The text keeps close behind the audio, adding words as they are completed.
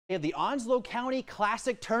The Onslow County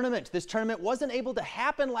Classic tournament. This tournament wasn't able to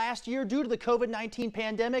happen last year due to the COVID-19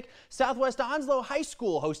 pandemic. Southwest Onslow High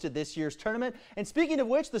School hosted this year's tournament. And speaking of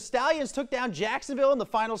which, the Stallions took down Jacksonville in the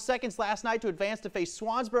final seconds last night to advance to face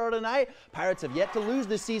Swansboro tonight. Pirates have yet to lose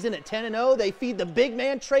this season at 10-0. They feed the big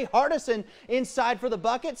man Trey Hardison inside for the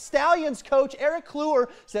bucket. Stallions coach Eric Kluwer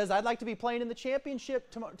says, "I'd like to be playing in the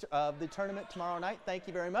championship of the tournament tomorrow night. Thank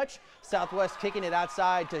you very much." Southwest kicking it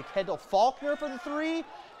outside to Kendall Faulkner for the three.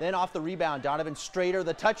 Then off the rebound, Donovan Strader,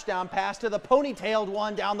 the touchdown pass to the ponytailed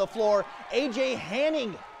one down the floor. A.J.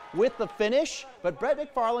 Hanning with the finish, but Brett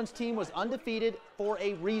McFarland's team was undefeated for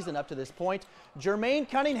a reason up to this point. Jermaine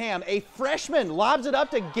Cunningham, a freshman, lobs it up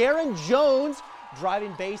to Garen Jones,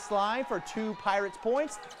 driving baseline for 2 Pirates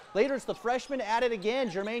points. Later, it's the freshman at it again.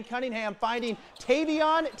 Jermaine Cunningham finding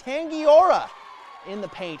Tavion Tangiora in the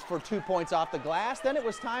paint for 2 points off the glass. Then it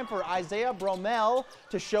was time for Isaiah Bromell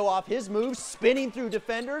to show off his moves, spinning through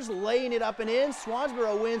defenders, laying it up and in.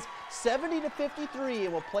 Swansboro wins 70-53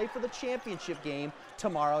 and will play for the championship game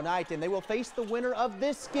tomorrow night. And they will face the winner of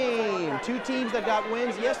this game. 2 teams that got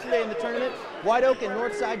wins yesterday in the tournament, White Oak and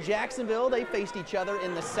Northside Jacksonville. They faced each other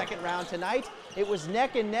in the second round tonight. It was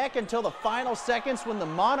neck and neck until the final seconds when the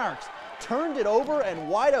Monarchs turned it over and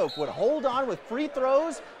White Oak would hold on with free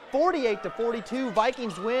throws. 48-42,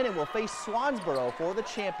 Vikings win and will face Swansboro for the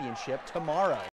championship tomorrow.